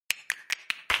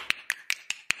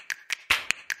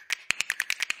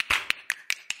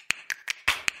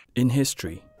In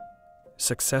history,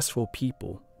 successful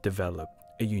people developed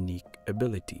a unique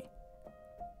ability.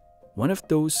 One of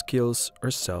those skills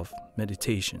are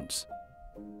self-meditations,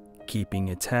 keeping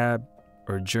a tab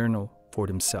or journal for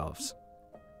themselves.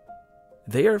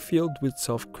 They are filled with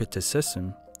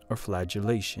self-criticism or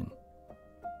flagellation.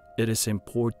 It is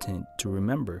important to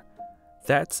remember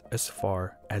that's as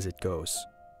far as it goes.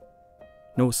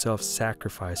 No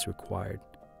self-sacrifice required,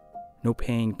 no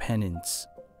paying penance,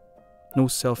 no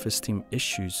self-esteem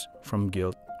issues from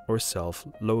guilt or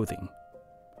self-loathing.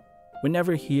 We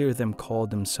never hear them call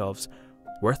themselves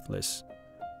worthless,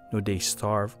 nor they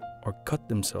starve or cut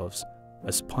themselves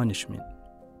as punishment.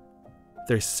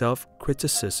 Their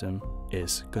self-criticism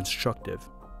is constructive.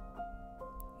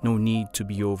 No need to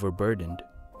be overburdened.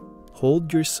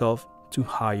 Hold yourself to a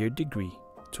higher degree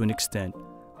to an extent,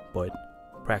 but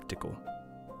practical.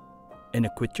 And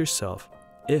acquit yourself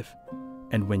if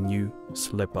and when you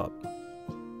slip up.